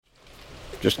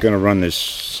Just going to run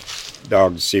this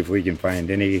dog to see if we can find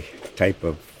any type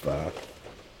of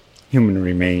human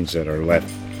remains that are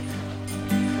left.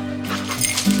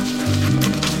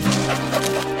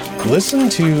 Listen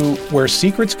to Where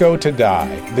Secrets Go to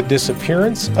Die, The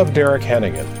Disappearance of Derek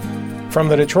Hennigan. From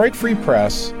the Detroit Free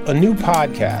Press, a new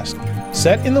podcast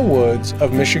set in the woods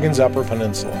of Michigan's Upper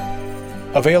Peninsula.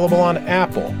 Available on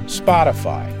Apple,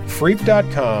 Spotify,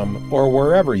 Freep.com, or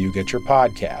wherever you get your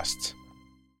podcasts.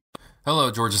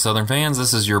 Hello, Georgia Southern fans.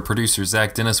 This is your producer,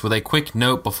 Zach Dennis, with a quick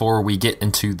note before we get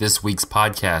into this week's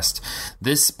podcast.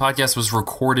 This podcast was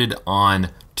recorded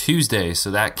on Tuesday,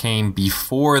 so that came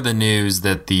before the news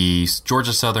that the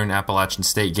Georgia Southern Appalachian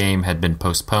State game had been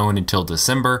postponed until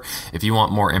December. If you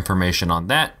want more information on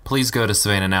that, please go to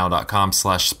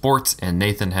savannahnow.com/sports, and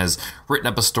Nathan has written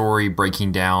up a story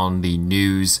breaking down the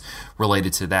news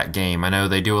related to that game. I know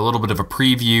they do a little bit of a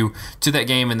preview to that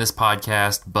game in this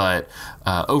podcast, but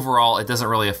overall it doesn't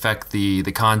really affect the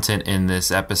content in this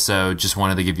episode. Just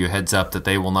wanted to give you a heads up that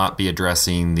they will not be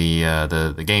addressing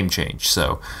the game change.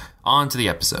 So on to the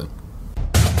episode.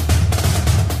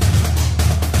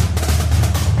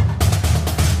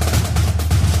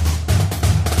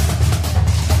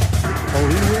 Oh,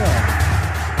 he will.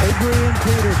 Adrian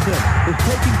Peterson is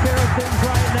taking care of things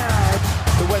right now.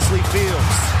 To Wesley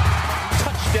Fields.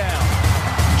 Touchdown.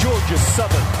 Georgia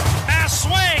Southern. Pass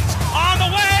swings on the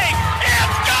way.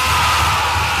 It's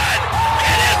gone!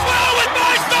 It is well with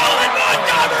my soul in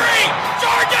Montgomery.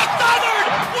 Georgia Southern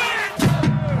wins!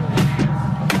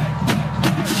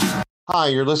 Hi,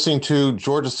 you're listening to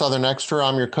Georgia Southern Extra.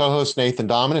 I'm your co-host, Nathan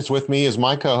Dominance. With me is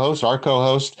my co-host, our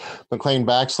co-host, McLean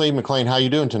Baxley. McLean, how you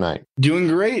doing tonight? Doing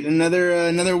great.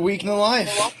 Another week in the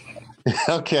life.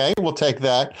 Okay, we'll take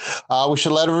that. We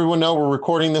should let everyone know we're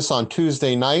recording this on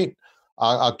Tuesday night,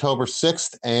 October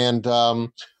 6th, and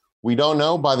we don't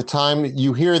know, by the time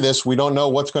you hear this, we don't know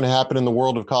what's going to happen in the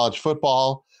world of college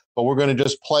football, but we're going to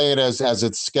just play it as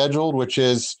it's scheduled, which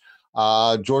is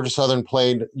Georgia Southern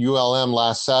played ULM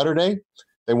last Saturday.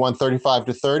 They won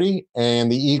 35-30,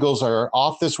 and the Eagles are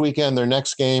off this weekend. Their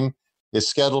next game is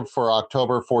scheduled for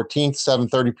October 14th,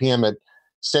 7:30 p.m. at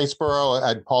Statesboro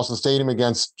at Paulson Stadium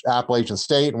against Appalachian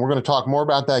State. And we're going to talk more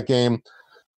about that game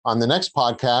on the next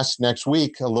podcast next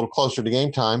week, a little closer to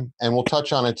game time, and we'll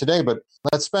touch on it today. But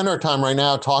let's spend our time right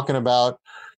now talking about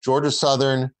Georgia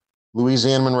Southern,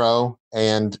 Louisiana Monroe,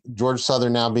 and Georgia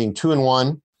Southern now being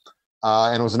 2-1.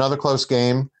 And it was another close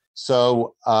game.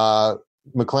 So,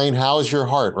 McLean, how is your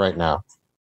heart right now?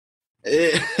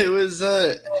 It was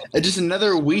just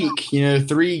another week,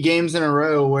 3 games in a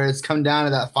row where it's come down to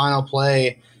that final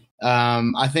play.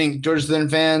 I think Georgia Southern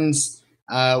fans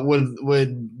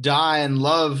would die and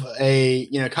love a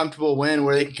comfortable win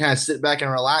where they can kind of sit back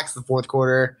and relax the fourth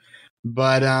quarter.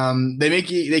 But they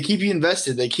keep you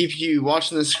invested. They keep you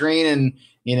watching the screen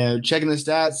and checking the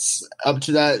stats up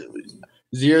to that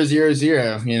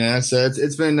 0-0-0. So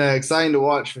it's been exciting to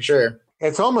watch for sure.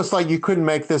 It's almost like you couldn't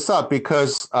make this up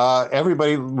because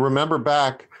everybody remember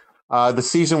back, the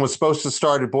season was supposed to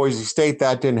start at Boise State.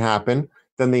 That didn't happen.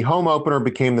 Then the home opener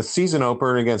became the season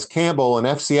opener against Campbell, an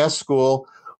FCS school,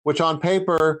 which on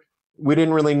paper, we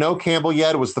didn't really know Campbell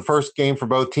yet. It was the first game for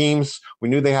both teams. We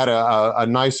knew they had a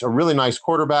really nice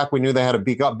quarterback. We knew they had a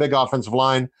big offensive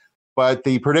line. But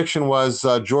the prediction was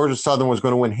Georgia Southern was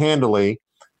going to win handily.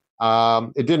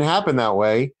 It didn't happen that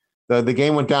way. The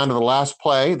game went down to the last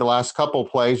play, the last couple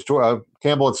plays.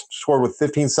 Campbell had scored with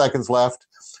 15 seconds left,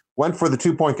 went for the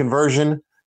 2-point conversion,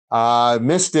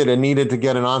 missed it, and needed to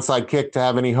get an onside kick to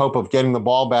have any hope of getting the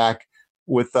ball back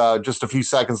with just a few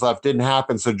seconds left. Didn't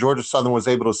happen, so Georgia Southern was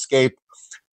able to escape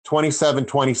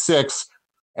 27-26.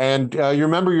 And you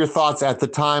remember your thoughts at the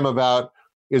time about,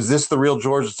 is this the real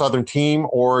Georgia Southern team,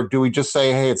 or do we just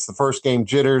say, hey, it's the first game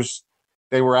jitters?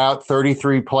 They were out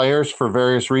 33 players for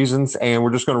various reasons, and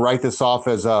we're just going to write this off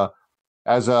as a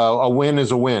win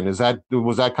is a win. Was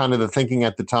that kind of the thinking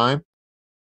at the time?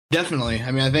 Definitely.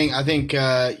 I mean, I think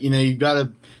you've got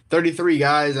 33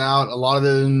 guys out, a lot of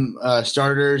them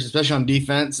starters, especially on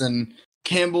defense, and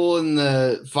Campbell and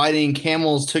the Fighting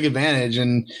Camels took advantage,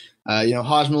 and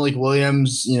Haj Malik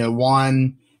Williams,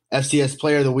 won FCS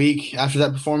Player of the Week after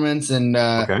that performance, and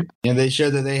they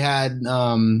showed that they had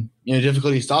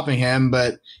difficulty stopping him.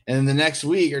 And then the next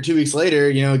week or 2 weeks later,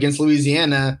 against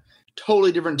Louisiana,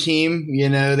 totally different team.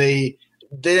 They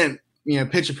didn't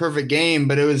pitch a perfect game,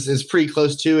 but it was pretty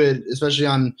close to it, especially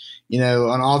on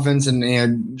offense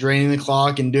and draining the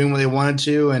clock and doing what they wanted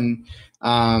to. And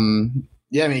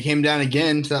it came down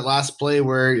again to that last play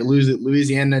where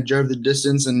Louisiana drove the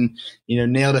distance and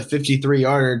nailed a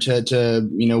 53-yarder to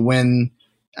win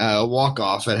a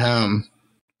walk-off at home.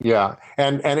 Yeah,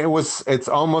 and it's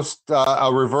almost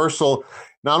a reversal,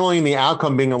 not only in the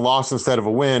outcome being a loss instead of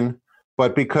a win,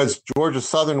 but because Georgia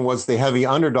Southern was the heavy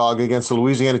underdog against a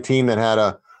Louisiana team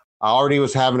that already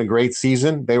was having a great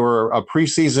season. They were a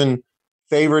preseason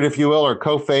favorite, if you will, or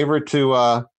co-favorite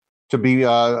to be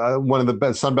one of the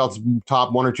best Sun Belt's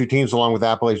top one or two teams, along with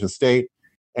Appalachian State.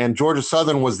 And Georgia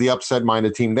Southern was the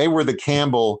upset-minded team. They were the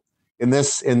Campbell in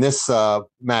this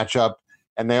matchup.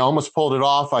 And they almost pulled it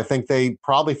off. I think they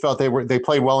probably felt they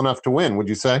played well enough to win. Would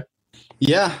you say?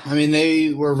 Yeah, I mean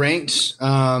they were ranked.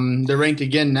 They're ranked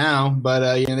again now, but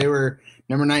they were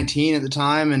number 19 at the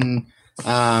time, and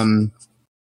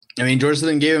I mean Georgia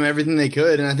Southern gave them everything they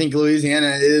could, and I think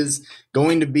Louisiana is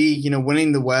going to be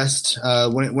winning the West,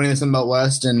 winning the Sun Belt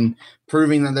West, and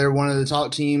proving that they're one of the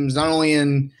top teams not only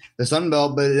in the Sun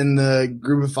Belt but in the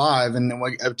Group of Five, and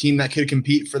a team that could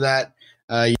compete for that.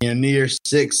 New Year's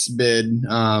Six bid,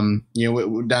 down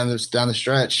the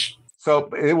stretch. So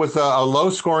it was a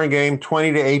low-scoring game,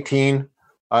 20-18,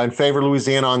 in favor of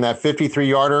Louisiana on that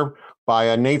 53-yarder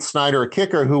by Nate Snyder, a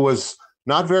kicker who was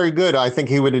not very good. I think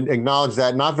he would acknowledge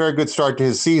that. Not very good start to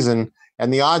his season,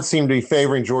 and the odds seemed to be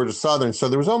favoring Georgia Southern. So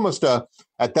there was almost at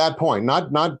that point,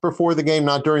 not before the game,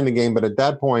 not during the game, but at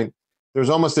that point, there was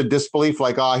almost a disbelief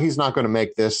like, he's not going to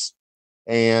make this.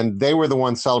 And they were the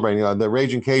ones celebrating. The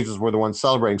Raging Cajuns were the ones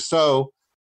celebrating. So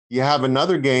you have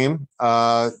another game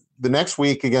the next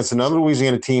week against another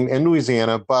Louisiana team in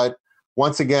Louisiana. But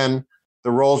once again,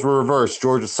 the roles were reversed.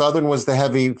 Georgia Southern was the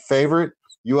heavy favorite.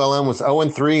 ULM was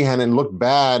 0-3 and it looked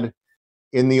bad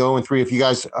in the 0-3. If you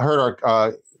guys heard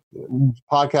our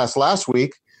podcast last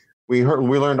week, we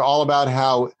learned all about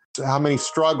how many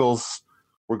struggles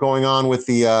were going on with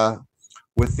the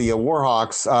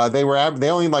Warhawks. They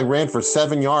only ran for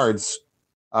 7 yards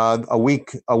a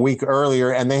week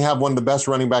earlier, and they have one of the best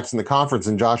running backs in the conference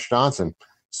in Josh Johnson.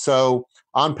 So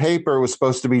on paper, it was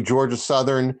supposed to be Georgia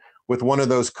Southern with one of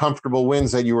those comfortable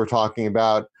wins that you were talking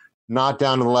about, not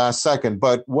down to the last second.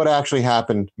 But what actually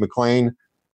happened, McLean?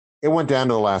 It went down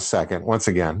to the last second once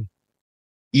again.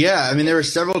 Yeah, I mean, there were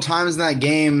several times in that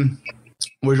game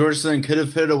where Georgia Southern could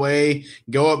have put it away,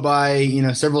 go up by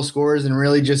several scores, and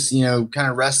really just kind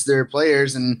of rest their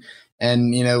players and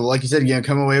like you said,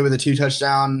 come away with a 3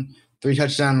 touchdown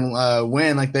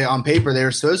win like they on paper they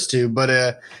were supposed to. But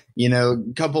a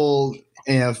couple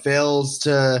fails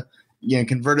to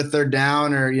convert a third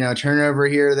down or turnover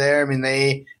here or there. I mean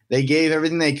they gave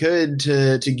everything they could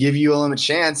to give ULM a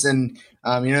chance. And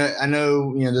I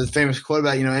know the famous quote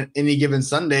about any given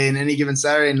Sunday and any given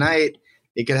Saturday night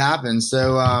it could happen.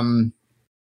 So,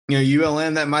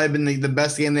 ULM, that might have been the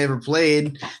best game they ever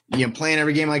played, playing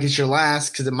every game like it's your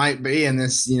last, because it might be in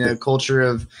this, culture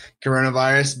of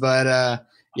coronavirus. But,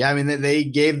 I mean, they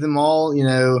gave them all,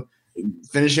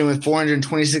 finishing with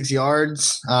 426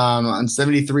 yards on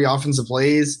 73 offensive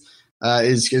plays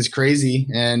is crazy.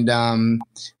 And,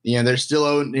 they're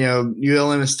still,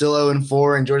 ULM is still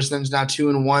 0-4, and Georgia Southern's now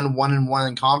 2-1, 1-1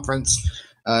 in conference.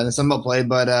 In the Sun Belt play,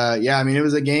 but I mean, it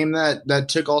was a game that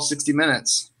took all 60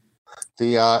 minutes.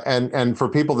 And for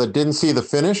people that didn't see the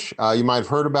finish, you might have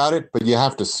heard about it, but you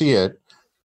have to see it.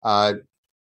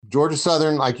 Georgia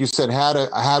Southern, like you said,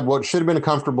 had what should have been a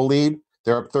comfortable lead.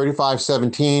 They're up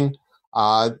 35-17,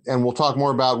 and we'll talk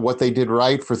more about what they did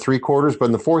right for 3 quarters. But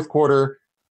in the fourth quarter,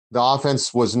 the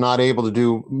offense was not able to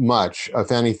do much,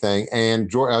 if anything,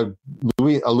 and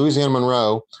Louisiana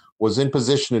Monroe was in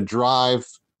position to drive.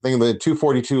 I think the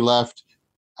 2:42 left,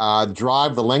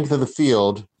 drive the length of the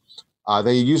field.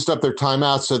 They used up their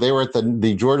timeouts, so they were at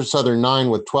the Georgia Southern 9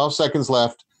 with 12 seconds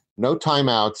left, no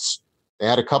timeouts. They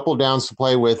had a couple downs to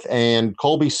play with, and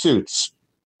Colby Suits,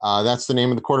 that's the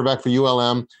name of the quarterback for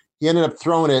ULM. He ended up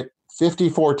throwing it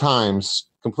 54 times,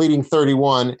 completing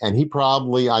 31, and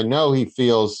I know he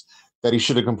feels that he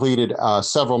should have completed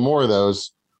several more of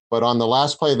those. But on the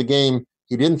last play of the game,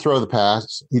 he didn't throw the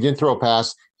pass. He didn't throw a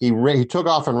pass. He took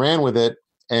off and ran with it,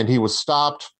 and he was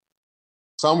stopped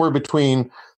somewhere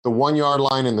between the 1-yard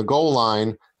line and the goal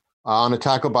line on a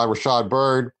tackle by Rashad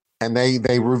Byrd. And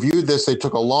they reviewed this. They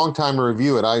took a long time to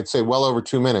review it. I'd say well over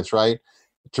 2 minutes, right?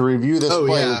 To review this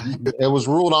play. Yeah. It was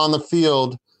ruled on the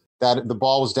field that the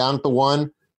ball was down at the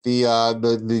 1. The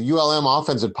ULM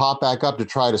offense had popped back up to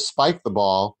try to spike the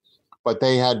ball, but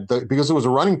they had because it was a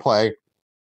running play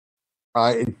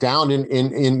down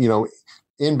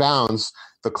in bounds.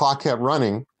 The clock kept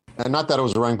running, and not that it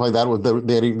was a running play. That was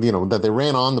that they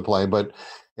ran on the play, but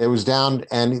it was down,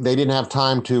 and they didn't have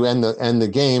time to end the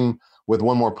game with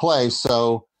one more play.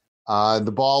 So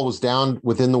the ball was down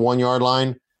within the 1-yard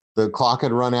line. The clock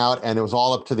had run out, and it was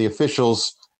all up to the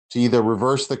officials to either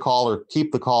reverse the call or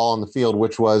keep the call on the field,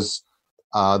 which was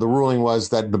The ruling was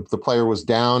that the player was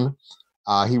down.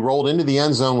 He rolled into the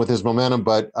end zone with his momentum,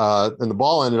 and the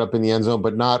ball ended up in the end zone,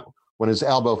 but not when his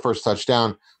elbow first touched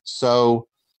down. So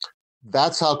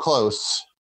that's how close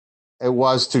it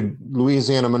was to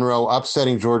Louisiana Monroe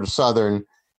upsetting Georgia Southern.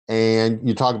 And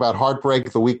you talk about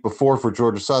heartbreak the week before for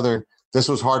Georgia Southern. This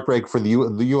was heartbreak for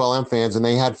the ULM fans, and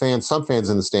they had some fans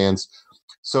in the stands.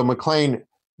 So McLean,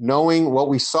 knowing what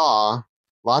we saw,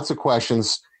 lots of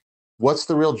questions. What's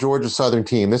the real Georgia Southern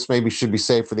team? This maybe should be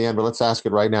saved for the end, but let's ask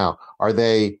it right now. Are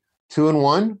they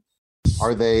 2-1?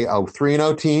 Are they a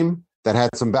 3-0 team that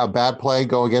had some bad play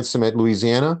go against them at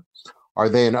Louisiana? Are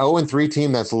they an 0-3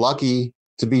 team that's lucky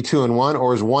to be 2-1,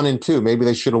 or is 1-2? Maybe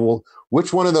they should have.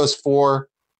 Which one of those four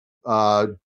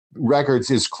records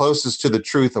is closest to the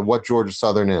truth of what Georgia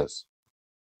Southern is?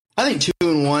 I think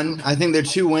 2-1. I think their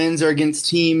 2 wins are against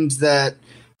teams that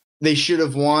they should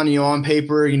have won, on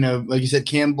paper, like you said,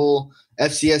 Campbell,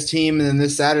 FCS team. And then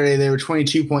this Saturday, they were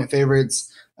 22-point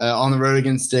favorites on the road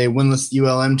against a winless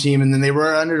ULM team. And then they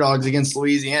were underdogs against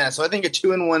Louisiana. So I think a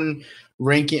 2-1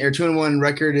 ranking or 2-1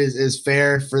 record is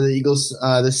fair for the Eagles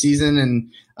this season.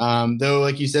 And though,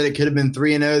 like you said, it could have been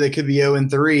 3-0, they could be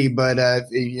 0-3. But, I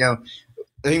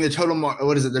think the total,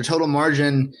 their total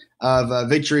margin of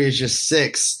victory is just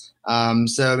 6.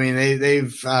 So, I mean,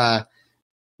 they've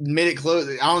made it close.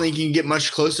 I don't think you can get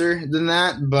much closer than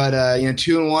that, but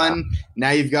 2-1.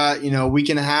 Now you've got a week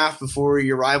and a half before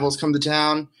your rivals come to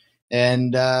town,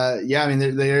 and I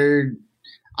mean they're.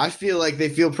 I feel like they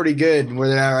feel pretty good where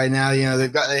they're at right now.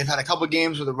 They've had a couple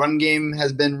games where the run game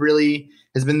has been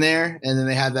there, and then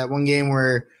they had that one game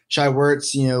where Shai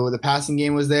Werts, the passing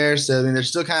game was there. So I mean, they're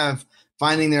still kind of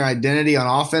finding their identity on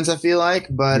offense, I feel like,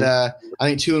 but I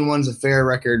think 2-1 is a fair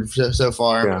record so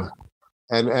far. Yeah.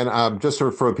 And just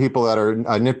for people that are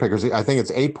nitpickers, I think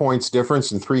it's 8 points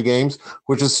difference in 3 games,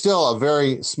 which is still a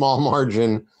very small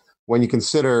margin when you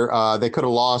consider they could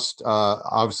have lost,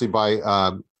 obviously, by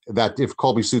that if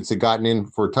Colby Suits had gotten in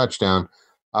for a touchdown.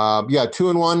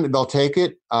 2-1, they'll take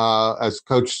it. As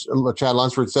Coach Chad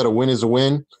Lunsford said, a win is a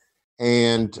win.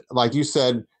 And like you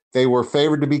said, they were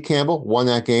favored to beat Campbell, won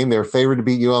that game. They were favored to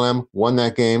beat ULM, won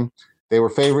that game. They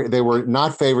were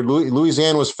not favored.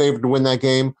 Louisiana was favored to win that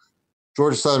game.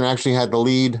 Georgia Southern actually had the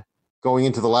lead going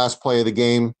into the last play of the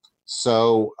game.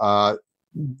 So,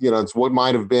 it's what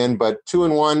might have been, but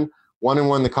 2-1,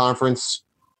 1-1 the conference.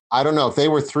 I don't know if they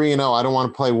were 3-0. I don't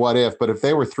want to play what if, but if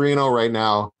they were 3-0 right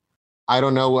now, I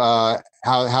don't know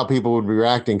how people would be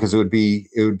reacting, because it would be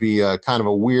kind of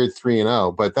a weird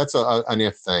 3-0, but that's an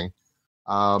if thing.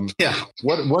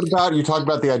 What about, you talked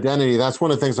about the identity. That's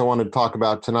one of the things I wanted to talk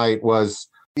about tonight was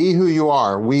be who you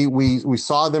are. We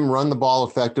saw them run the ball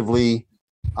effectively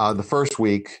the first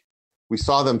week. We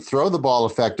saw them throw the ball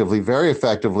effectively, very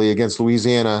effectively against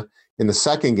Louisiana in the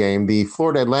second game. The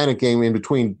Florida Atlantic game in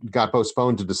between got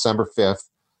postponed to December 5th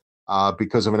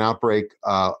because of an outbreak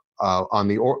on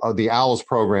the Owls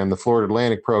program, the Florida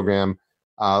Atlantic program,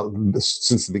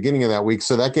 since the beginning of that week.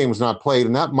 So that game was not played,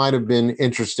 and that might have been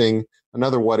interesting.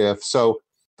 Another what if. So,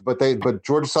 but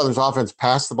Georgia Southern's offense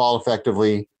passed the ball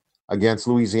effectively against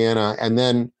Louisiana, and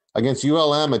then against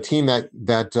ULM, a team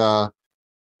that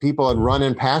people had run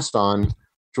and passed on.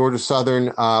 Georgia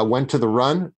Southern went to the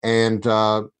run, and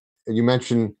you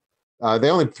mentioned they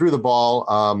only threw the ball.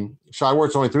 Shai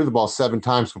Werts only threw the ball 7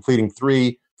 times, completing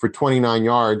 3 for 29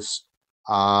 yards,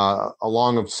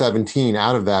 along of 17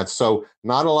 out of that. So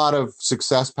not a lot of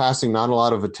success passing, not a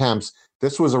lot of attempts.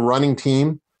 This was a running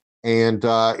team, and they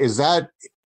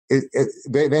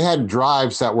had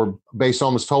drives that were based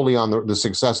almost totally on the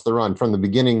success of the run from the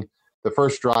beginning, the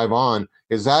first drive on.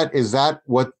 Is that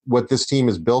what this team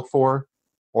is built for,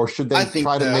 or should they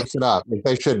try to mix it up?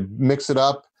 They should mix it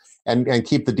up and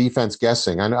keep the defense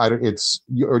guessing.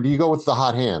 Or do you go with the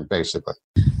hot hand, basically?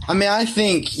 I mean, I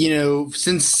think,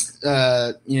 since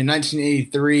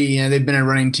 1983, they've been a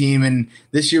running team, and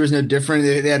this year was no different.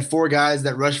 They had 4 guys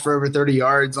that rushed for over 30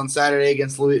 yards on Saturday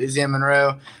against Louisiana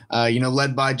Monroe,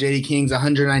 led by J.D. King's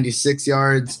 196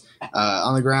 yards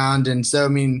on the ground. And so, I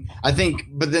mean, I think,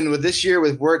 but then with this year,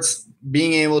 with Werts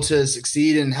being able to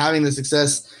succeed and having the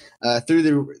success through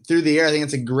the air, I think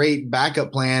it's a great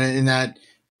backup plan in that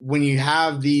when you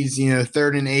have these,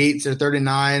 3rd and 8s or 3rd and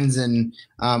 9s, and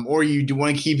or you do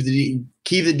want to keep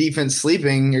the defense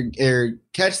sleeping or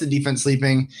catch the defense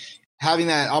sleeping, having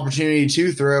that opportunity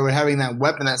to throw and having that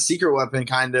weapon, that secret weapon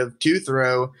kind of to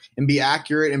throw and be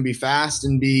accurate and be fast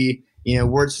and be,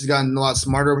 Werts has gotten a lot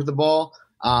smarter with the ball.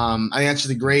 I think that's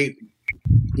just a great,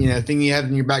 thing you have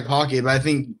in your back pocket. But I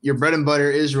think your bread and butter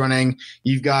is running.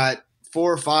 You've got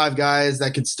 4 or 5 guys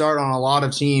that could start on a lot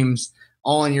of teams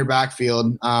all in your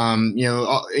backfield.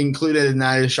 Included in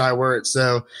that is Shai Wirtz.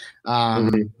 So,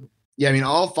 yeah, I mean,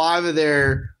 all 5 of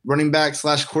their running backs /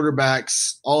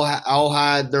 quarterbacks all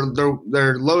had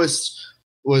their lowest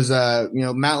was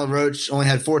Matt LaRoche only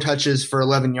had 4 touches for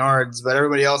 11 yards, but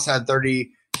everybody else had 30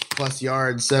 plus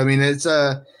yards. So I mean, it's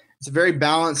a very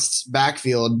balanced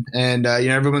backfield, and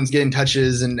everyone's getting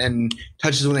touches and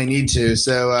touches when they need to.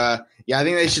 So I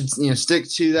think they should stick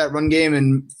to that run game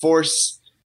and force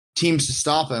teams to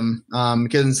stop him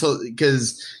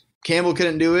because Campbell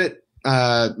couldn't do it.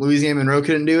 Louisiana Monroe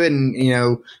couldn't do it,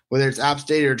 and whether it's App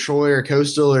State or Troy or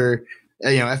Coastal or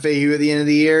FAU at the end of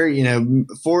the year,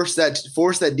 force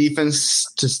that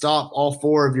defense to stop all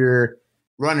 4 of your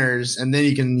runners, and then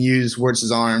you can use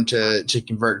Wirtz's arm to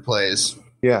convert plays.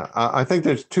 Yeah, I think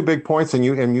there's 2 big points, and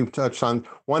you've touched on.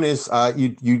 One is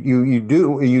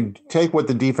you take what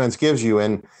the defense gives you,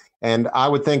 and I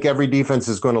would think every defense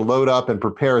is going to load up and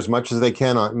prepare as much as they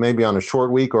can, maybe on a short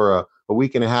week or a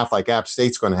week and a half, like App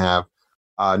State's going to have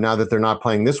now that they're not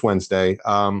playing this Wednesday.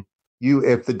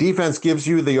 If the defense gives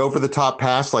you the over-the-top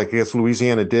pass, like I guess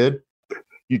Louisiana did,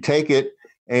 you take it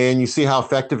and you see how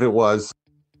effective it was.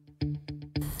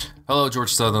 Hello,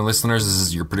 Georgia Southern listeners. This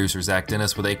is your producer, Zach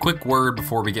Dennis, with a quick word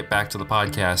before we get back to the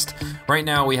podcast. Right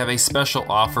now, we have a special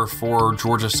offer for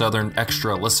Georgia Southern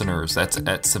Extra listeners. That's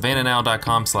at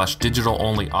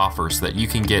savannahnow.com/digital-only offer so that you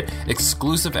can get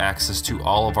exclusive access to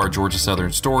all of our Georgia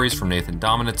Southern stories from Nathan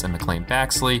Dominitz and McLean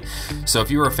Baxley. So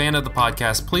if you are a fan of the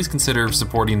podcast, please consider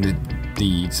supporting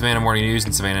the Savannah Morning News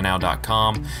and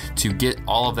savannahnow.com to get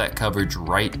all of that coverage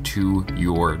right to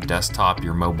your desktop,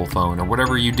 your mobile phone, or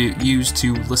whatever you use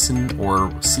to listen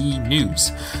or see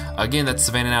news. Again, that's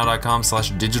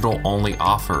savannahnow.com/digital-only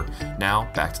offer. Now,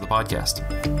 back to the podcast.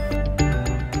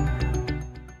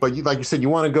 But like you said, you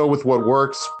want to go with what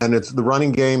works, and it's the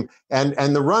running game.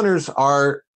 And the runners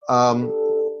are a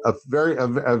very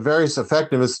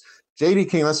effective. J.D.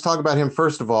 King, let's talk about him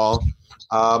first of all.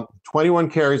 21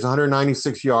 carries,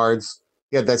 196 yards.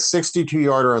 He had that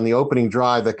 62-yarder on the opening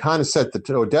drive that kind of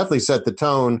definitely set the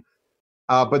tone.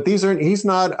 But he's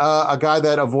not a guy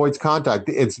that avoids contact.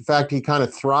 In fact, he kind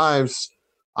of thrives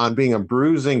on being a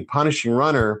bruising, punishing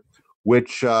runner,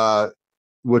 which we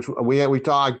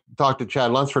talked to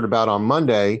Chad Lunsford about on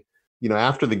Monday,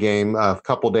 after the game, a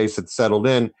couple of days had settled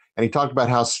in, and he talked about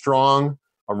how strong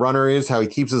a runner is, how he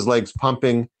keeps his legs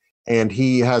pumping, and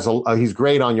he's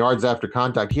great on yards after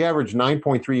contact. He averaged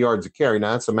 9.3 yards a carry.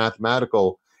 Now that's a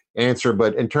mathematical answer,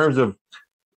 but in terms of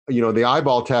the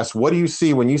eyeball test, what do you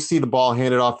see when you see the ball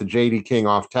handed off to J.D. King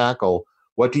off tackle?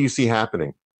 What do you see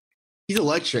happening? He's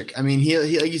electric. I mean, he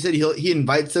like you said, he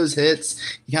invites those hits.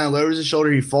 He kind of lowers his shoulder.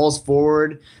 He falls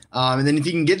forward. And then if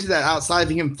he can get to that outside, if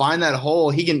he can find that hole,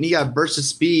 he got a burst of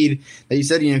speed that you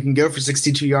said, can go for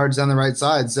 62 yards down the right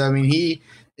side. So, I mean, he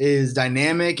is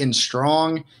dynamic and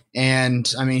strong. And,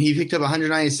 I mean, he picked up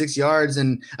 196 yards.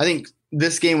 And I think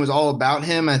this game was all about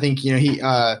him. I think,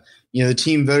 the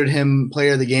team voted him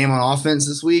player of the game on offense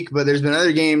this week, but there's been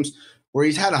other games where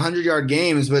he's had 100-yard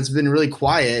games, but it's been really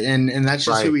quiet, and that's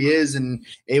just who he is, and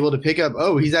able to pick up,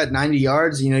 he's at 90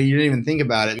 yards, you didn't even think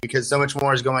about it because so much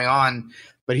more is going on.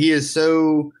 But he is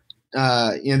so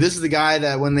this is the guy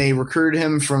that when they recruited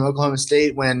him from Oklahoma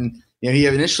State, when he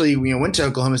initially went to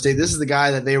Oklahoma State, this is the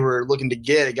guy that they were looking to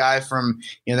get, a guy from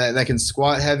that can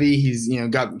squat heavy. He's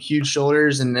got huge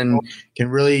shoulders and can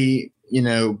really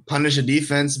punish a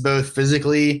defense both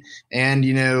physically and,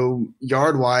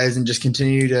 yard wise, and just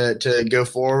continue to go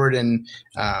forward. And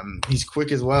he's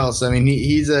quick as well. So, I mean,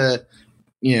 he's and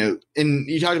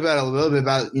you talked about a little bit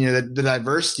about, the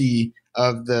diversity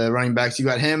of the running backs. You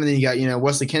got him, and then you got,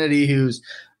 Wesley Kennedy, who's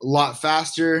a lot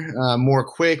faster, more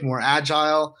quick, more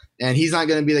agile. And he's not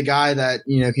going to be the guy that,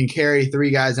 can carry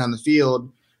 3 guys down the field.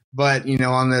 But,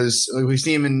 on those, we've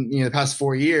seen him in, the past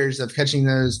 4 years of catching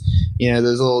those,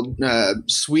 those little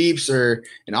sweeps or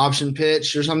an option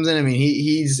pitch or something. I mean,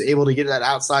 he's able to get that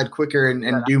outside quicker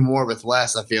and do more with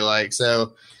less, I feel like.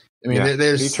 So, I mean,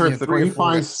 there's he turns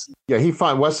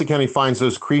Wesley Kennedy finds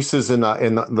those creases in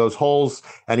those holes,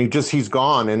 and he's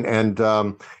gone.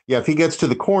 And if he gets to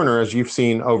the corner, as you've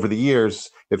seen over the years,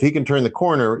 if he can turn the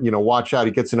corner, watch out,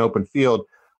 he gets an open field.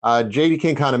 J.D.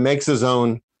 King kind of makes his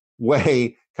own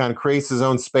way, kind of creates his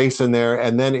own space in there.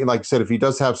 And then, like I said, if he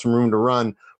does have some room to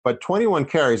run, but 21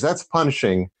 carries, that's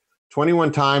punishing.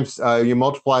 21 times, you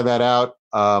multiply that out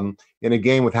in a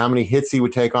game with how many hits he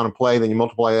would take on a play, then you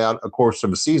multiply it out a course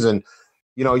of a season.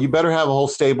 You better have a whole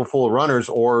stable full of runners,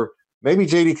 or maybe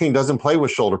J.D. King doesn't play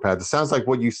with shoulder pads. It sounds like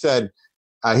what you said.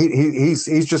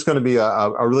 He's just going to be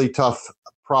a really tough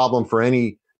problem for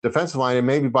any defensive line. And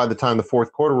maybe by the time the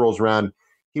fourth quarter rolls around,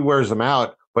 he wears them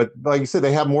out. But like you said,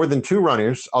 they have more than 2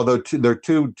 runners, although there are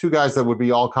two guys that would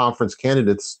be all conference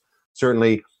candidates,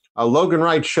 certainly. Logan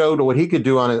Wright showed what he could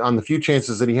do on the few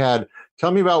chances that he had.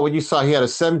 Tell me about what you saw. He had a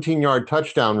 17-yard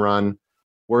touchdown run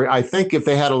where I think if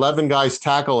they had 11 guys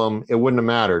tackle him, it wouldn't have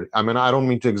mattered. I mean, I don't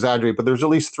mean to exaggerate, but there's at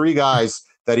least 3 guys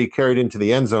that he carried into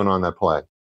the end zone on that play.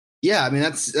 Yeah, I mean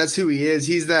that's who he is.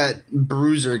 He's that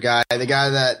bruiser guy, the guy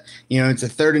that, it's a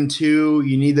 3rd and 2.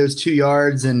 You need those 2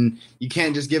 yards, and you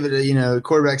can't just give it a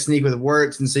quarterback sneak with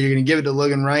Wirtz, and so you're going to give it to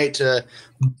Logan Wright to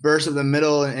burst up the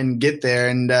middle and get there.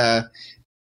 And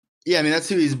yeah, I mean that's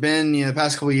who he's been the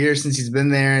past couple of years since he's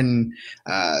been there, and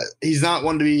he's not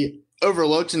one to be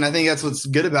overlooked. And I think that's what's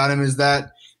good about him is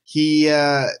that he,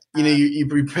 you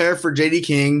prepare for J.D.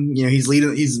 King.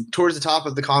 He's towards the top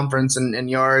of the conference and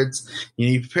yards.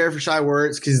 You prepare for Shai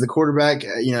Wirtz because he's the quarterback.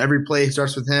 Every play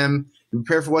starts with him. You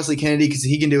prepare for Wesley Kennedy because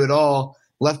he can do it all.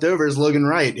 Left over is Logan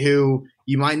Wright, who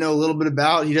you might know a little bit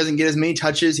about. He doesn't get as many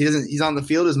touches. He's on the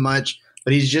field as much,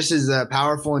 but he's just as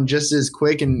powerful and just as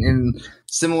quick and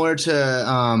similar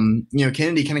to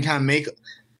Kennedy. Kind of make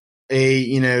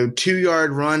a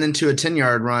 2-yard run into a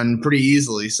 10-yard run pretty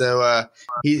easily. So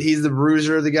he's the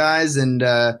bruiser of the guys, and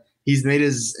he's made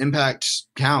his impact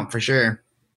count for sure.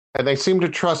 And they seem to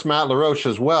trust Matt LaRoche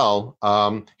as well.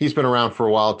 He's been around for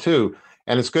a while too,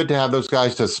 and it's good to have those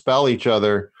guys to spell each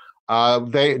other.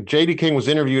 J.D. King was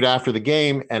interviewed after the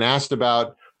game and asked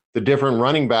about the different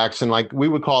running backs, and like we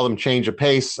would call them change of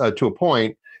pace to a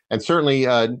point. And certainly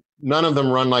none of them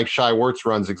run like Shai Wirtz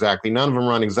runs exactly. None of them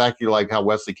run exactly like how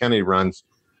Wesley Kennedy runs.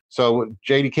 So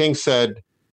J.D. King said,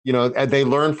 they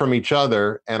learn from each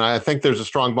other, and I think there's a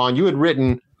strong bond. You had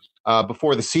written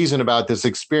before the season about this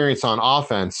experience on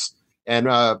offense, and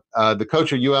the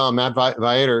coach at UL, Matt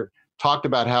Viator, talked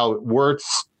about how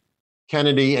Wirtz,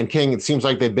 Kennedy, and King, it seems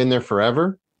like they've been there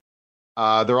forever.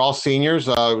 They're all seniors,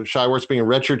 Shai Wirtz being a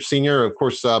redshirt senior. Of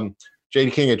course, J.D.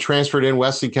 King had transferred in.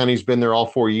 Wesley Kennedy's been there all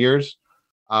 4 years.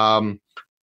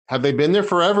 Have they been there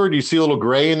forever? Do you see a little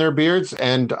gray in their beards?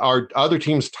 And are other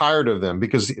teams tired of them?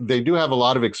 Because they do have a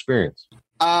lot of experience.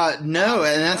 No,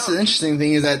 and that's the interesting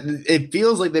thing is that it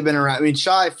feels like they've been around. I mean,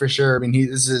 Shai for sure. I mean,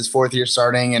 this is his 4th year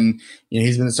starting, and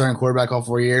he's been the starting quarterback all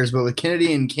 4 years. But with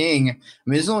Kennedy and King, I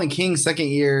mean, this is only King's 2nd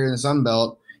year in the Sun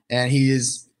Belt, and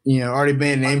he's already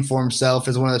made a name for himself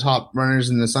as one of the top runners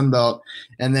in the Sun Belt.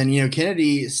 And then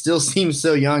Kennedy still seems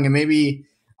so young, and maybe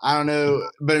I don't know,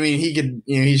 but I mean he could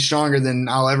he's stronger than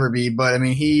I'll ever be. But I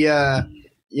mean he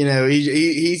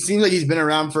seems like he's been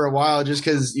around for a while just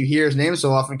because you hear his name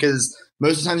so often. Because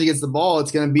most of the times he gets the ball,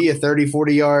 it's going to be a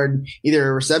 30-40 yard either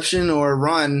a reception or a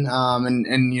run.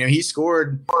 And he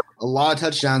scored a lot of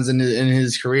touchdowns in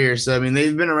his career. So I mean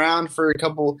they've been around for a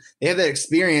couple. They have that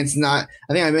experience. I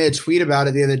think I made a tweet about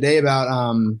it the other day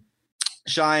about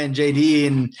Shai and JD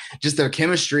and just their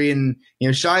chemistry. And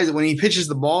Shai, when he pitches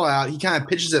the ball out, he kind of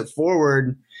pitches it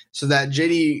forward so that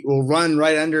JD will run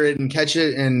right under it and catch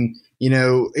it. And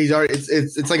he's already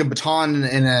it's like a baton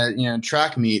in a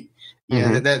track meet.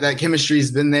 That chemistry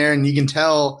has been there, and you can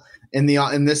tell in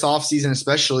this offseason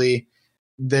especially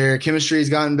their chemistry has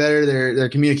gotten better, their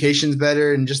communication's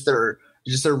better, and just their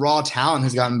raw talent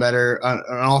has gotten better on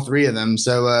all 3 of them.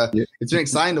 So it's been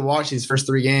exciting to watch these first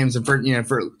 3 games, and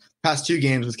for past 2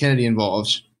 games with Kennedy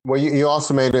involved. Well, you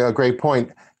also made a great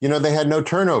point. They had no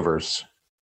turnovers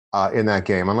in that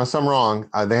game, unless I'm wrong.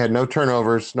 They had no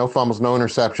turnovers, no fumbles, no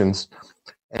interceptions,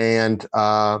 and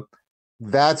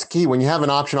that's key. When you have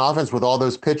an option offense with all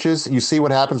those pitches, you see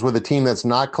what happens with a team that's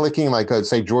not clicking, like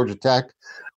say Georgia Tech,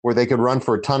 where they could run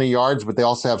for a ton of yards, but they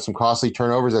also have some costly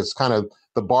turnovers. That's kind of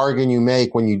the bargain you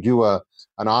make when you do an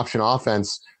option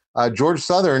offense. Georgia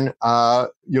Southern,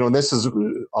 this is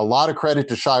a lot of credit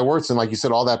to Shai Wirtz, and like you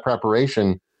said, all that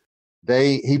preparation.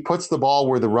 He puts the ball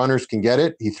where the runners can get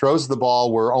it. He throws the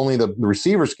ball where only the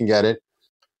receivers can get it.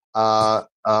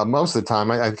 Most of the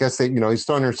time, I guess he's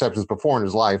thrown interceptions before in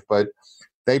his life, but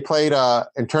they played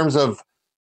in terms of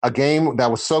a game that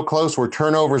was so close where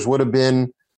turnovers would have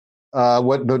been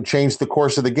what changed the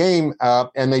course of the game,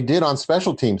 and they did on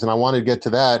special teams. And I wanted to get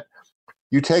to that.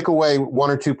 You take away 1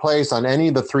 or 2 plays on any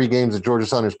of the 3 games that Georgia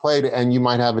Southern's played, and you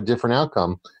might have a different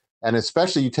outcome. And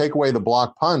especially you take away the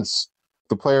block punts.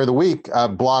 The player of the week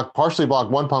partially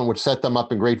blocked 1 punt, which set them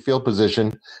up in great field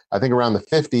position, I think around the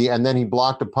 50. And then he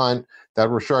blocked a punt that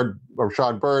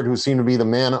Rashad Bird, who seemed to be the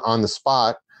man on the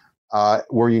spot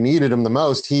where you needed him the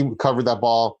most, he covered that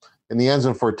ball in the end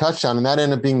zone for a touchdown. And that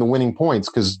ended up being the winning points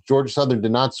because Georgia Southern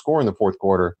did not score in the 4th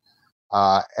quarter.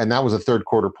 And that was a 3rd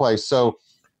quarter play. So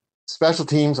special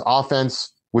teams,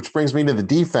 offense, which brings me to the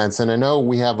defense. And I know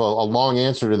we have a long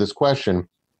answer to this question.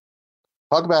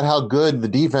 Talk about how good the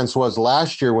defense was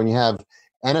last year when you have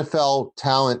NFL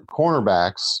talent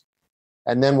cornerbacks.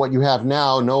 And then what you have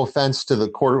now, no offense to the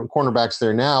cornerbacks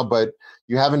there now, but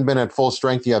you haven't been at full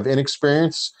strength. You have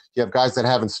inexperience. You have guys that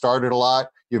haven't started a lot.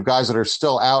 You have guys that are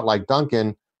still out, like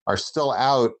Duncan, are still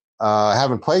out,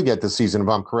 haven't played yet this season, if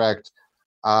I'm correct.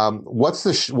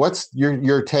 What's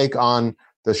your take on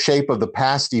the shape of the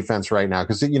pass defense right now?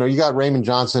 Because, you got Raymond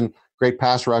Johnson, great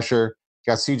pass rusher.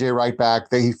 You got CJ right back.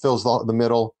 He fills the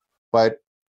middle. But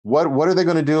what are they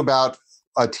going to do about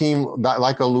a team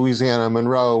like a Louisiana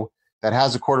Monroe that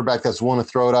has a quarterback that's willing to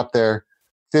throw it up there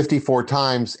 54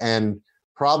 times and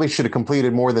probably should have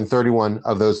completed more than 31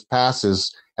 of those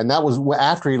passes? And that was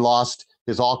after he lost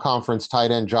his all-conference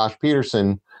tight end Josh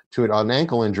Peterson to an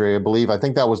ankle injury, I believe. I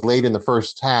think that was late in the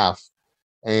first half,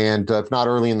 and if not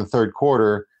early in the third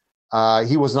quarter.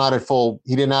 He was not at full.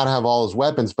 He did not have all his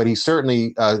weapons, but he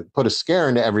certainly put a scare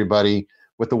into everybody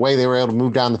with the way they were able to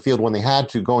move down the field when they had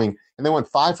to, and they went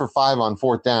 5 for 5 on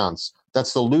fourth downs.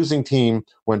 That's the losing team,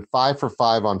 went 5 for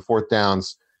 5 on fourth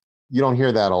downs. You don't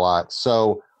hear that a lot.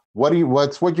 So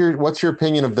what's your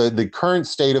opinion of the current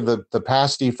state of the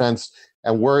pass defense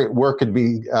and where it could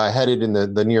be headed in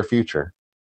the near future?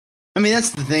 I mean, that's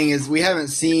the thing, is we haven't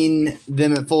seen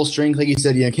them at full strength. Like you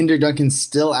said, Kendrick Duncan's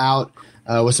still out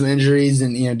with some injuries,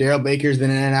 and Darrell Baker's been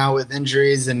in and out with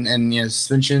injuries and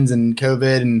suspensions and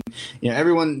COVID, and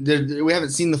everyone. We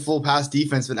haven't seen the full pass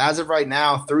defense, but as of right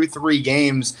now, through 3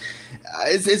 games,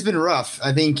 it's been rough.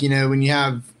 I think when you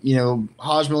have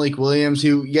Hajj Malik Williams,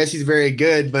 who, yes, he's very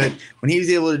good, but when he was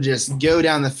able to just go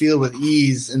down the field with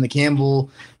ease in the Campbell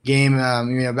game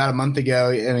about a month ago,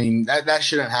 I mean, that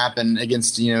shouldn't happen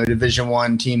against a Division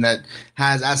I team that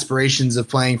has aspirations of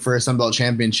playing for a Sun Belt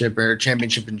championship or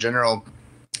championship in general.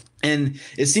 And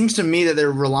it seems to me that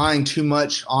they're relying too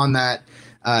much on that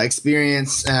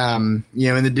experience, in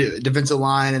the defensive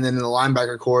line, and then in the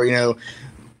linebacker core.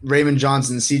 Raymond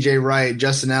Johnson, CJ Wright,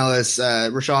 Justin Ellis,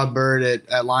 Rashad Byrd at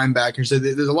linebacker. So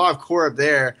there's a lot of core up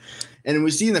there, and we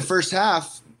see in the first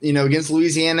half, against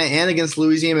Louisiana and against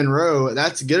Louisiana Monroe,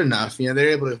 that's good enough. They're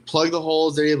able to plug the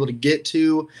holes. They're able to get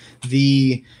to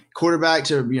the quarterback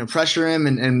to pressure him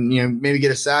and maybe get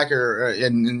a sack or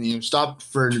stop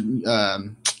for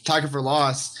tackle for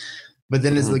loss. But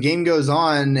then as the game goes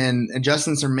on and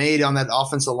adjustments are made on that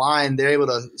offensive line, they're able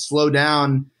to slow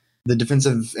down the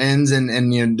defensive ends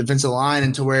and defensive line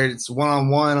into where it's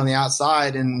 1-on-1 on the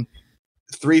outside, and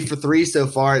 3 for 3 so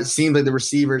far. It seems like the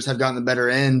receivers have gotten the better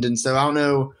end, and so I don't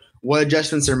know what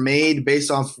adjustments are made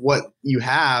based off what you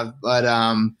have, but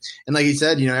and like you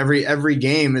said, every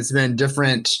game it's been a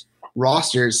different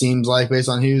roster. It seems like based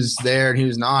on who's there and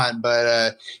who's not,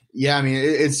 but I mean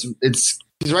it's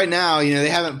because right now they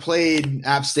haven't played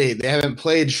App State, they haven't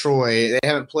played Troy, they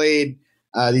haven't played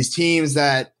these teams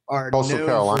that are also known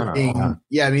Carolina. For being,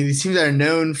 I mean these teams that are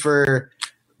known for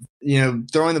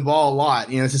throwing the ball a lot.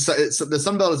 The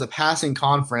Sun Belt is a passing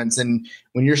conference, and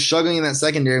when you're struggling in that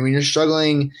secondary, when you're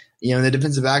struggling, in the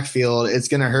defensive backfield, it's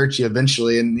going to hurt you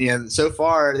eventually. And so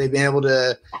far they've been able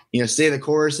to, stay the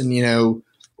course and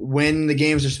win the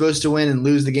games they're supposed to win and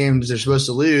lose the games they're supposed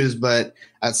to lose. But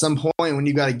at some point, when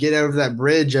you got to get over that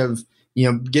bridge of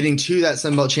getting to that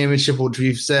Sun Belt championship, which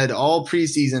we've said all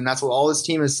preseason, that's what all this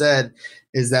team has said,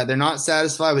 is that they're not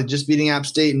satisfied with just beating App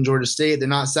State and Georgia State. They're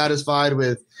not satisfied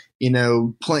with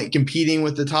competing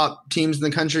with the top teams in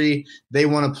the country. They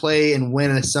want to play and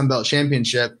win a Sun Belt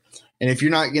championship. And if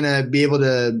you're not going to be able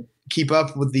to keep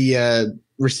up with the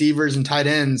receivers and tight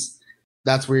ends,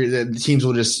 that's where the teams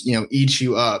will just, eat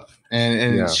you up.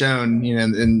 And it's shown,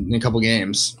 in a couple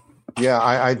games. Yeah,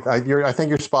 I think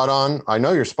you're spot on. I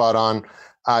know you're spot on.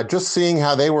 Just seeing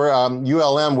how they were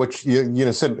ULM, which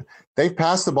you said they've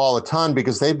passed the ball a ton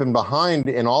because they've been behind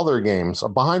in all their games,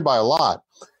 behind by a lot.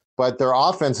 But their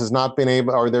offense has not been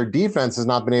able, or their defense has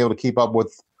not been able to keep up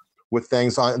with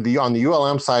things. On the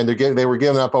ULM side, they were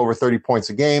giving up over 30 points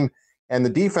a game, and the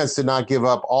defense did not give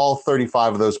up all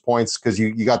 35 of those points because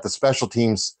you got the special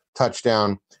teams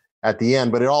touchdown at the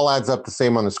end. But it all adds up the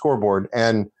same on the scoreboard.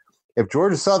 And if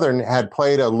Georgia Southern had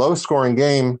played a low-scoring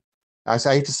game, I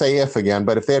hate to say if again,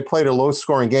 but if they had played a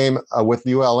low-scoring game with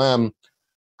ULM,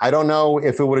 I don't know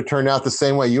if it would have turned out the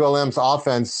same way. ULM's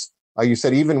offense, you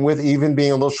said, even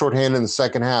being a little shorthanded in the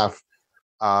second half,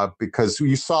 because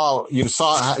you've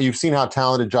seen how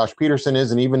talented Josh Peterson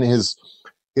is, and even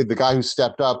the guy who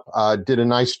stepped up did a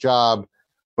nice job.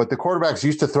 But the quarterback's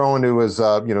used to throwing to his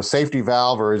safety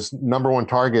valve or his number one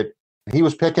target. He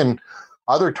was picking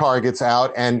other targets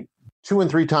out, and 2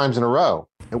 and 3 times in a row.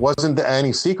 It wasn't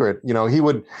any secret. He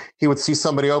would see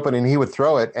somebody open and he would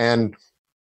throw it. And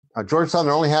Georgia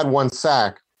Southern only had 1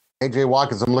 sack. AJ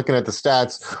Watkins, I'm looking at the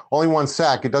stats, only 1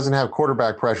 sack. It doesn't have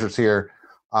quarterback pressures here.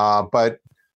 But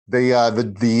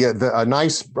a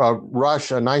nice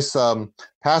rush, a nice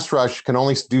pass rush can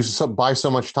only buy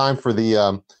so much time for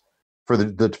the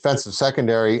defensive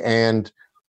secondary. And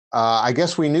I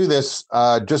guess we knew this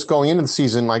just going into the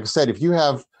season. Like I said, if you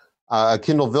have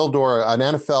Kindle Vildor, an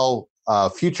NFL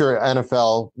future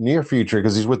NFL near future,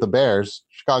 because he's with the Bears,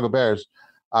 Chicago Bears,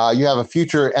 you have a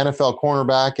future NFL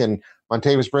cornerback, and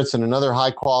Montavious Brinson, another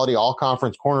high quality all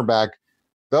conference cornerback.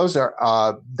 Those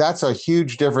are that's a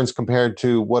huge difference compared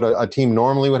to what a team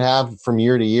normally would have from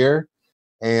year to year.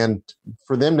 And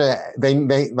for them to, they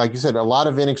like you said, a lot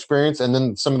of inexperience, and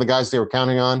then some of the guys they were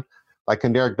counting on, like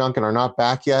Kendarick Duncan, are not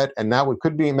back yet, and that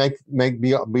could be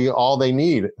be all they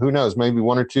need. Who knows? Maybe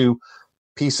one or two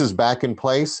pieces back in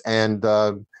place. And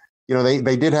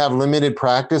they did have limited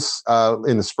practice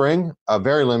in the spring,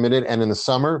 very limited, and in the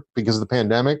summer because of the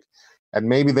pandemic. And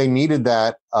maybe they needed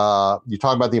that. You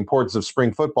talk about the importance of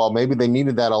spring football. Maybe they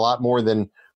needed that a lot more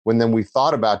than we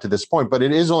thought about to this point. But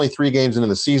it is only 3 games into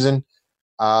the season.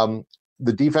 The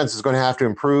defense is going to have to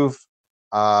improve.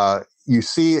 You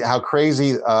see how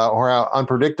crazy or how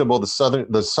unpredictable the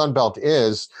Sun Belt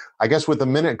is. I guess with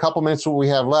a couple minutes what we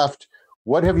have left,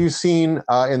 what have you seen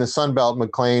in the Sun Belt,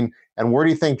 McLean? And where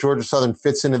do you think Georgia Southern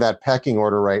fits into that pecking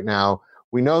order right now?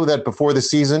 We know that before the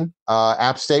season,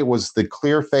 App State was the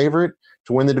clear favorite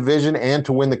to win the division and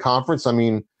to win the conference. I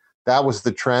mean, that was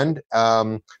the trend.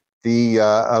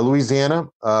 Louisiana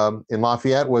in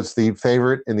Lafayette was the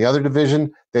favorite in the other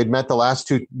division. They'd met the last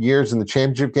 2 years in the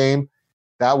championship game.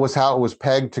 That was how it was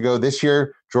pegged to go this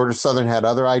year. Georgia Southern had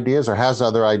other ideas or has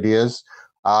other ideas.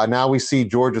 Now we see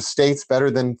Georgia State's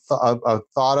better than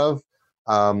thought of.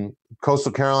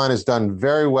 Coastal Carolina has done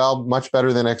very well, much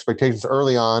better than expectations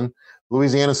early on.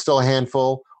 Louisiana's still a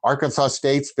handful. Arkansas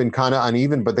State's been kind of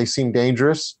uneven, but they seem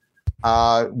dangerous.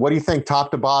 What do you think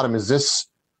top to bottom? Is this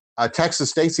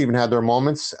Texas State's even had their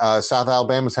moments. South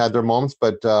Alabama's had their moments,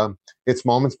 but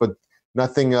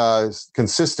nothing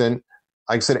consistent.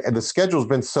 Like I said, the schedule's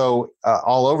been so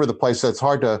all over the place that it's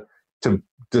hard to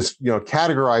just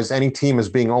categorize any team as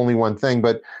being only one thing.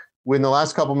 But in the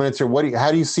last couple minutes here,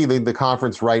 how do you see the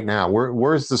conference right now?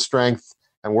 Where's the strength,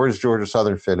 and where does Georgia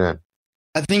Southern fit in?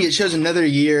 I think it shows another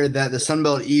year that the Sun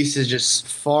Belt East is just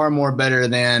far more better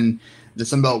than the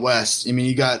Sun Belt West. I mean,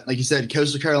 you got, like you said,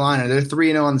 Coastal Carolina. They're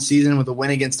 3-0 on the season with a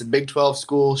win against a Big 12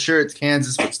 school. Sure, it's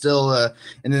Kansas, but still. And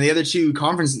then the other two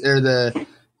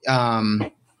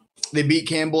they beat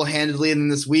Campbell handedly. And then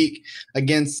this week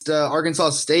against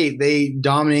Arkansas State, they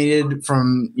dominated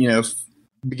from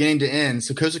beginning to end.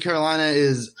 So Coastal Carolina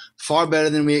is far better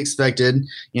than we expected.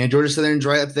 Georgia Southern's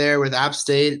right up there with App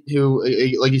State, who,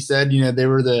 like you said, they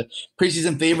were the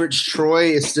preseason favorites.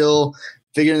 Troy is still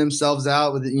figuring themselves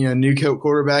out with new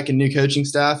quarterback and new coaching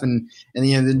staff, and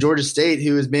then Georgia State,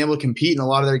 who has been able to compete in a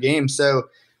lot of their games. So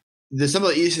the Sun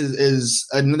Belt East is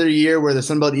another year where the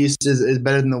Sun Belt East is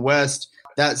better than the West.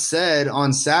 That said,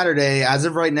 on Saturday, as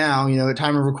of right now, at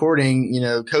time of recording,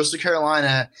 Coastal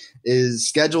Carolina is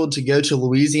scheduled to go to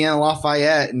Louisiana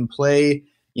Lafayette and play.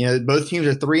 Both teams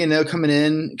are 3-0 coming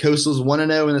in. Coastal's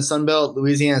 1-0 in the Sun Belt.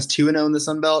 Louisiana's 2-0 in the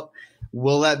Sun Belt.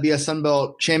 Will that be a Sun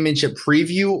Belt championship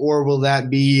preview, or will that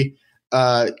be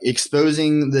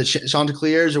exposing the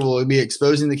Chanticleers, or will it be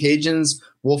exposing the Cajuns?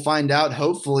 We'll find out,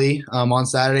 hopefully, on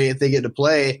Saturday if they get to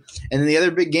play. And then the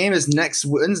other big game is next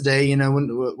Wednesday.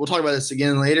 When we'll talk about this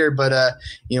again later, but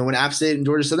when App State and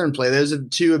Georgia Southern play, those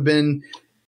two have been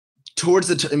towards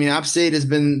the. App State has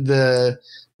been the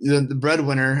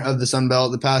breadwinner of the Sun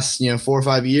Belt the past 4 or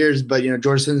 5 years, but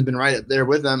Georgia Southern's been right up there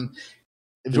with them.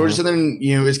 If Georgia Southern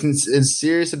is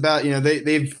serious about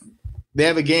they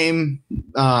have a game.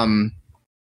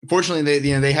 Fortunately,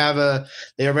 they have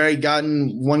already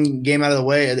gotten one game out of the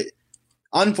way.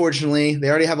 Unfortunately, they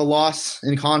already have a loss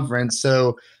in conference,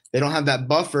 so they don't have that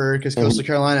buffer because Coastal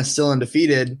Carolina is still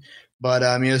undefeated. But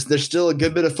there's still a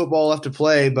good bit of football left to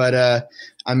play. But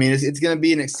it's going to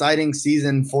be an exciting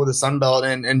season for the Sun Belt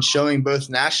and showing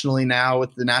both nationally now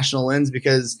with the national lens,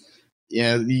 because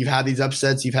you've had these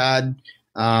upsets, you've had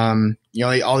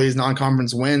all these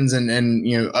non-conference wins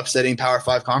and upsetting Power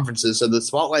 5 conferences. So the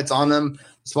spotlight's on them.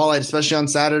 Spotlight, especially on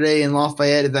Saturday in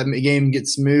Lafayette, if that game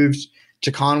gets moved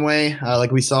to Conway,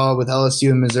 like we saw with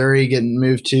LSU and Missouri getting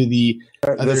moved to the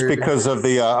That's because of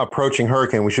the approaching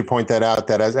hurricane. We should point that out,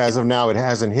 that as of now, it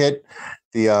hasn't hit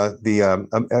the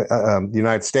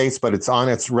United States, but it's on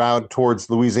its route towards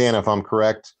Louisiana, if I'm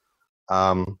correct.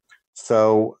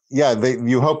 So yeah,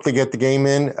 you hope to get the game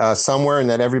in somewhere, and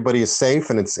that everybody is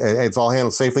safe and it's all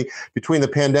handled safely. Between the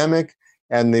pandemic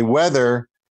and the weather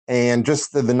and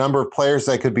just the number of players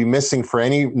that could be missing for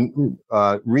any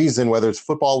reason, whether it's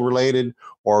football related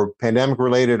or pandemic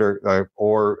related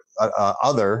or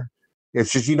other.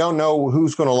 It's just you don't know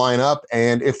who's going to line up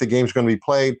and if the game's going to be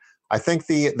played. I think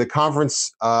the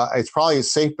conference, it's probably a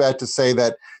safe bet to say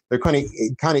that they're going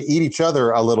to kind of eat each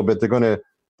other a little bit.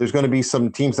 There's going to be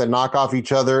some teams that knock off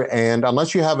each other, and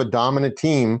unless you have a dominant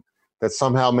team that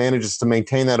somehow manages to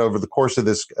maintain that over the course of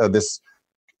this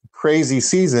crazy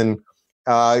season,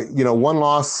 one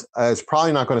loss is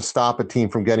probably not going to stop a team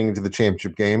from getting into the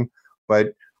championship game.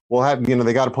 But we'll have,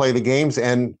 they got to play the games.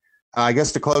 And I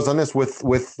guess to close on this,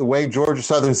 with the way Georgia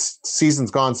Southern's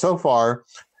season's gone so far,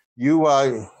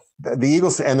 the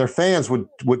Eagles and their fans would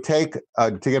take,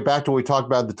 to get back to what we talked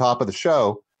about at the top of the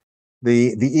show,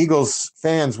 the Eagles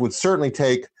fans would certainly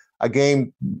take a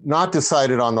game not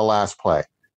decided on the last play.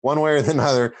 One way or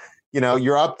another,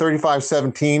 you're up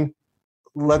 35-17.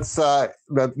 Let's,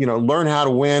 learn how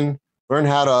to win, learn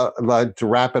how to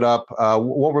wrap it up.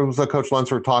 What was Coach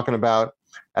Lunsford talking about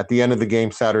at the end of the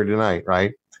game Saturday night,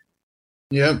 right?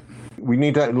 Yep. We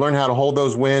need to learn how to hold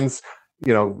those wins,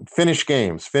 finish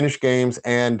games.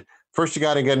 And first you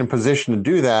got to get in position to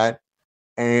do that.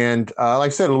 And like I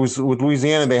said, with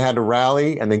Louisiana, they had to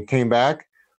rally and they came back.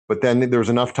 But then there was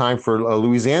enough time for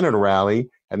Louisiana to rally.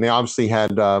 And they obviously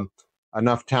had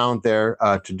enough talent there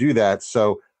to do that.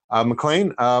 So,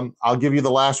 McLean, I'll give you the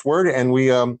last word, and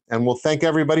we'll thank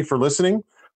everybody for listening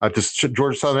to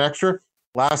Georgia Southern Extra.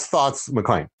 Last thoughts,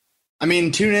 McLean. I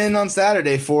mean, tune in on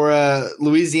Saturday for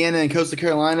Louisiana and Coastal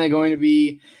Carolina. Going to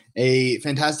be a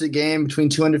fantastic game between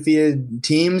two undefeated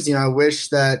teams. I wish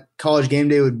that College Game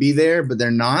Day would be there, but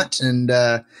they're not. And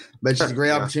but it's a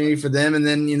great opportunity for them. And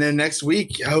then next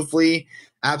week, hopefully,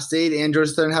 App State and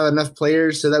Georgia Southern have enough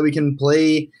players so that we can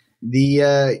play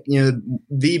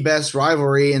the best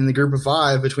rivalry in the group of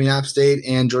 5 between App State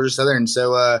and Georgia Southern.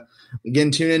 So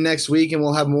again, tune in next week and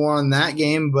we'll have more on that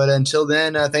game. But until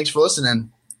then, thanks for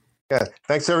listening. Yeah,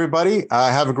 thanks everybody.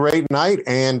 Have a great night.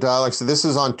 And like I said, this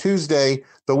is on Tuesday,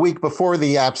 the week before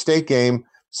the App State game.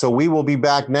 So we will be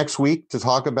back next week to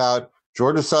talk about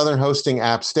Georgia Southern hosting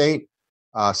App State,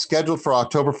 scheduled for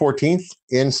October 14th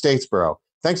in Statesboro.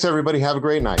 Thanks everybody. Have a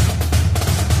great night.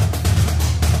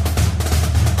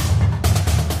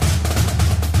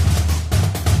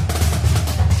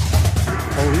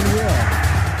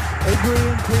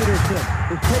 Adrian Peterson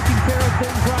is taking care of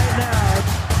things right now.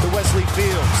 To Wesley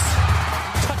Fields.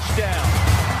 Touchdown,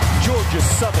 Georgia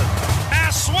Southern.